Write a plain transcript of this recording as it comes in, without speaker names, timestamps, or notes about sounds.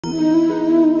Thank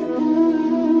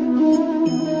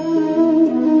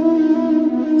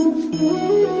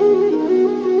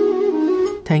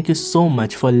you so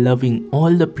much for loving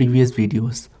all the previous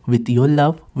videos. With your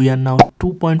love, we are now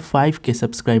 2.5k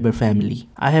subscriber family.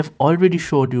 I have already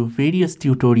showed you various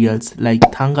tutorials like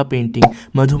Thanga painting,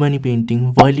 Madhubani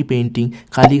painting, Worli painting,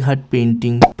 Kalighat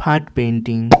painting, Phat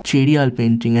painting, Cherial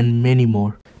painting and many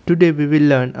more. Today we will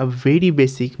learn a very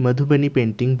basic Madhubani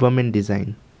painting woman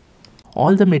design.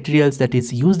 All the materials that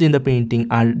is used in the painting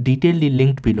are detailedly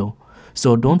linked below.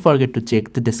 So don't forget to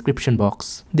check the description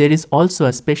box. There is also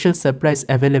a special surprise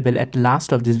available at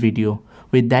last of this video.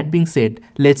 With that being said,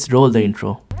 let's roll the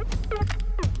intro.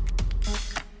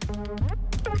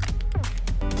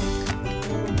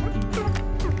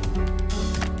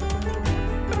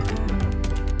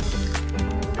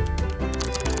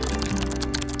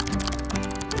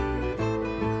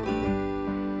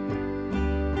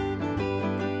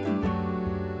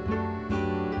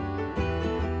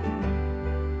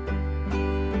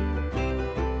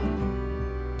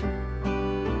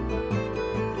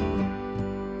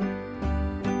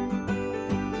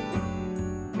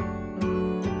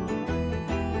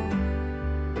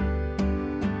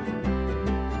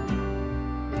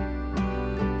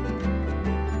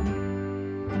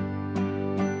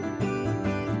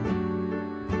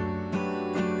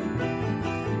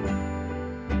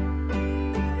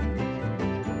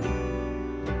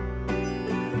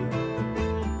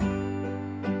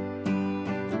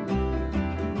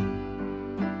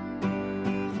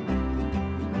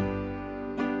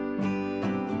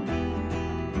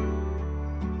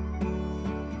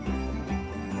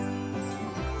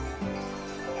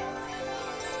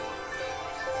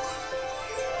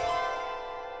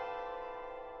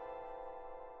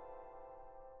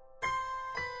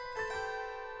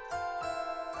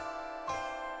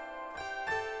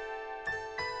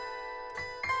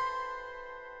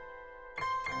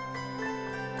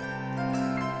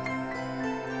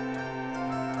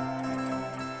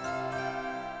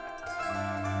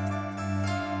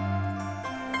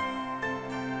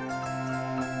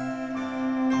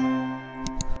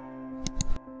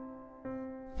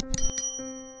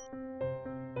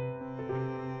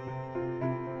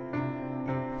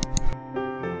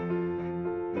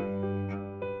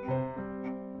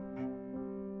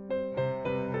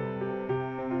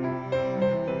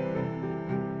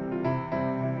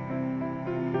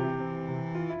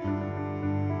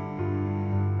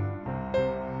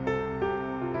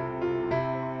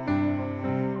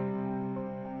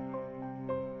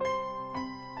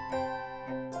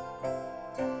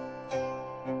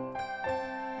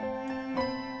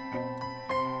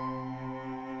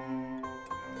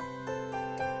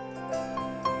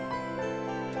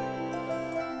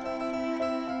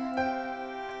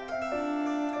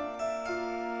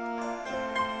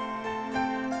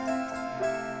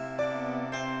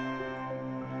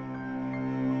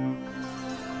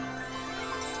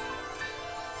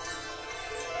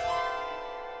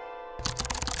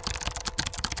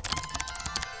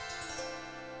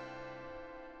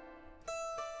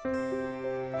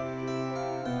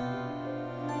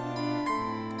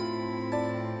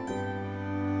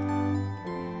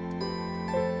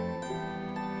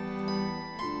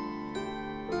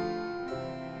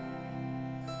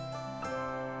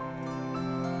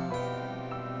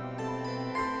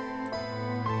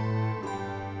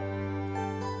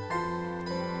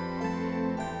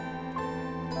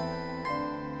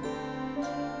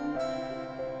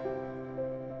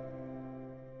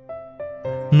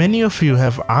 Many of you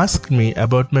have asked me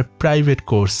about my private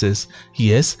courses.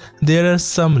 Yes, there are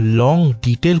some long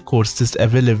detailed courses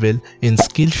available in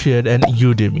Skillshare and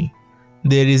Udemy.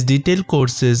 There is detailed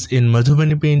courses in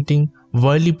Madhubani painting,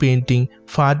 Worli painting,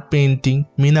 Phat painting,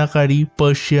 Meenakari,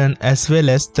 Persian as well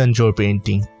as Tanjore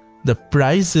painting. The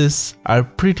prices are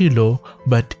pretty low,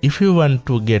 but if you want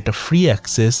to get a free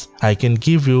access, I can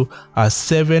give you a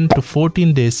 7 to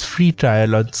 14 days free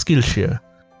trial on Skillshare.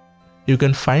 You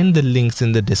can find the links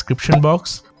in the description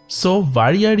box. So why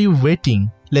are you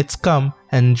waiting? Let's come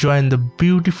and join the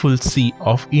beautiful sea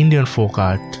of Indian folk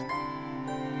art.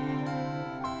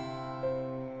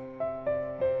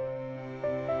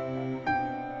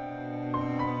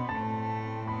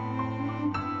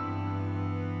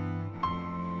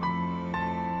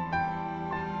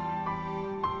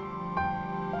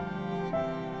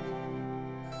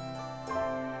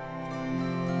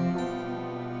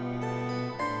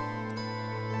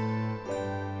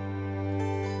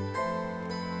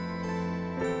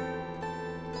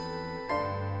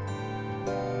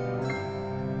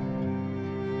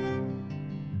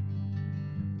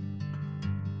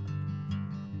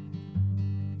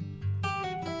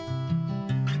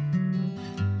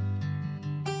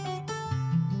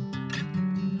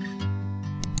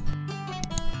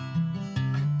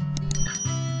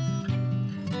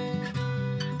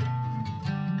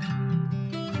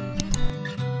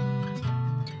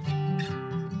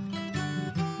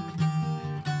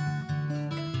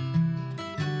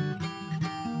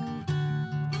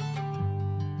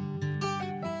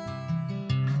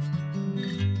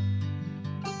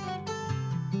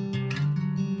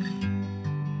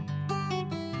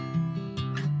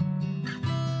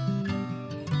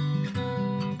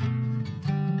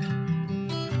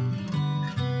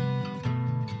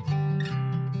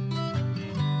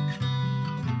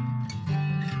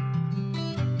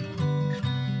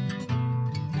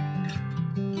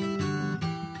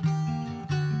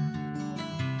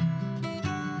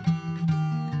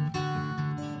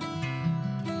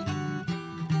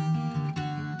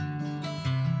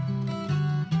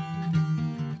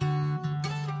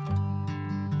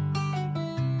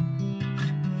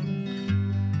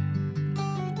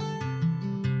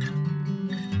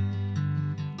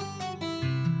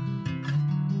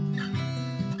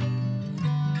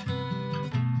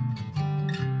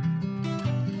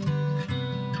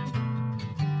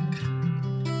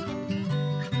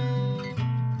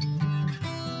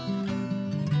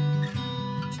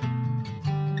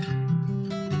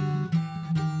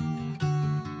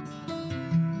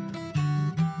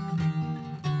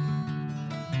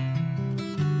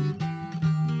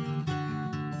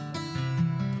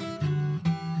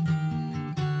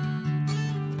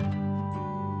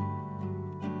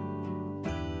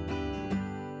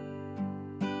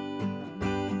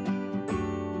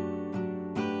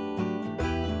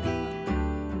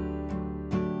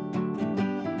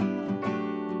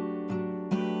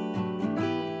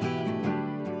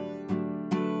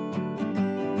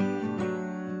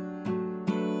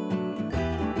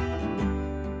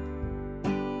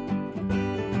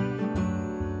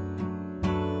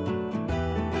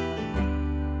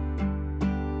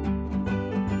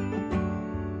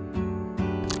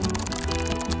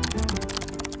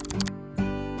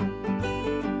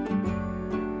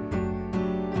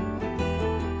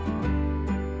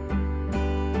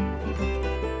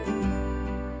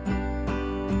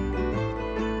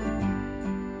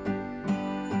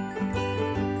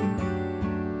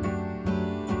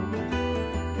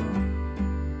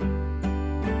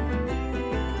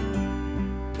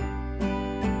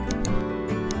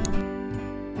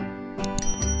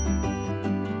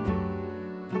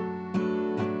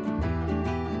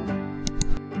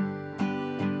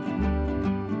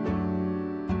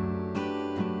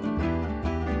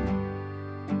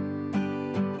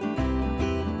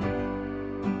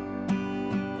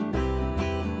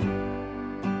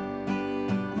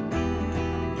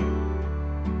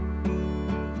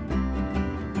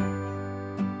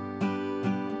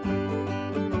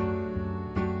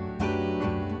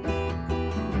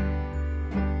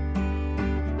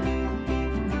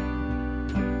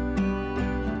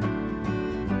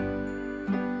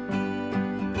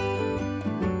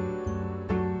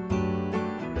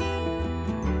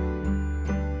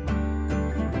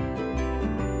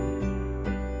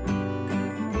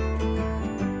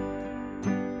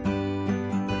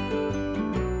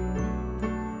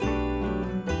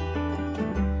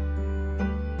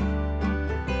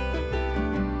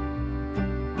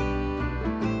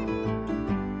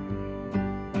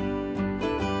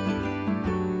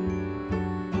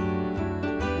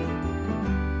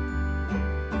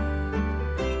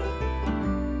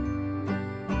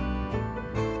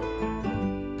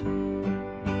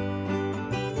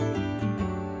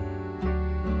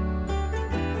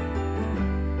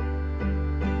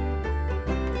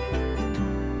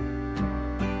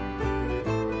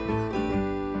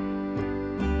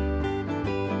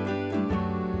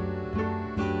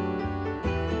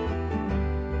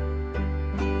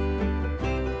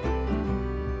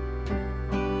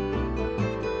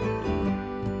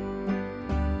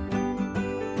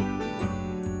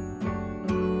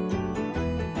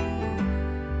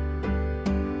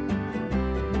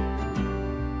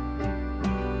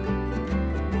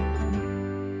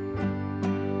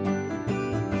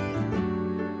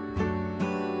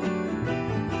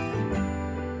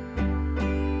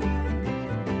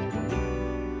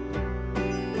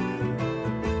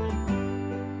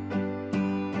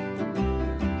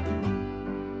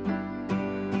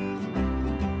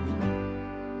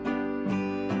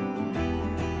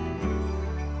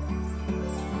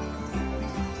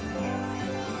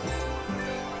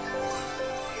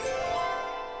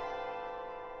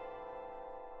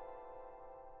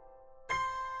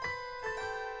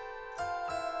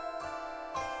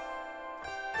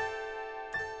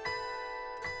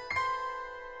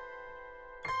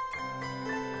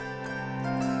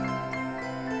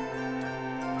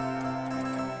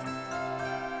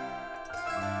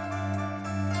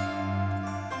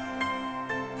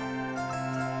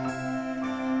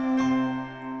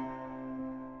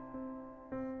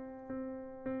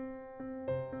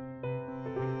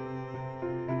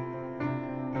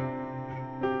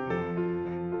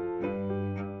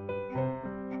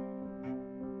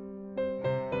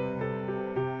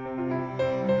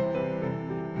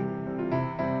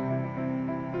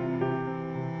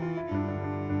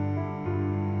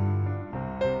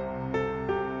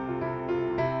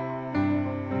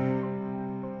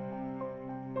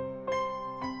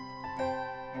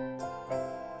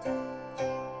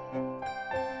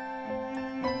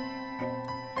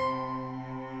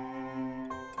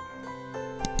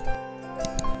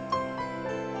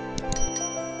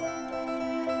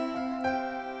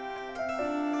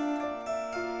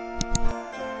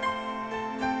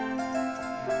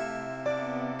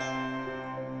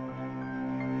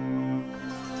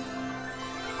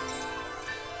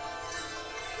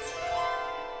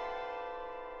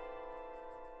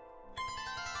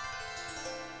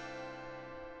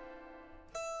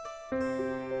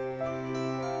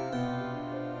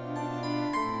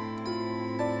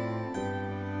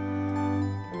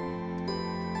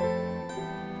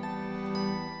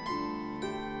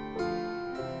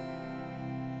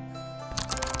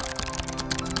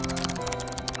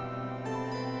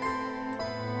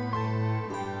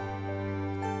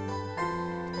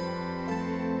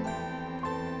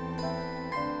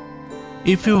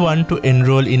 If you want to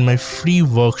enroll in my free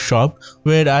workshop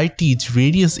where I teach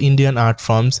various Indian art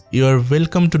forms, you are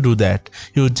welcome to do that.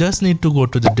 You just need to go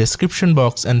to the description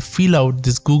box and fill out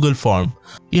this Google form.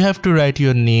 You have to write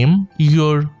your name,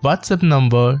 your WhatsApp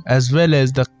number, as well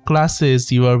as the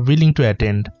classes you are willing to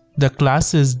attend. The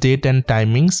classes date and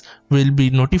timings will be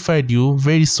notified you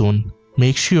very soon.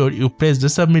 Make sure you press the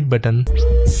submit button.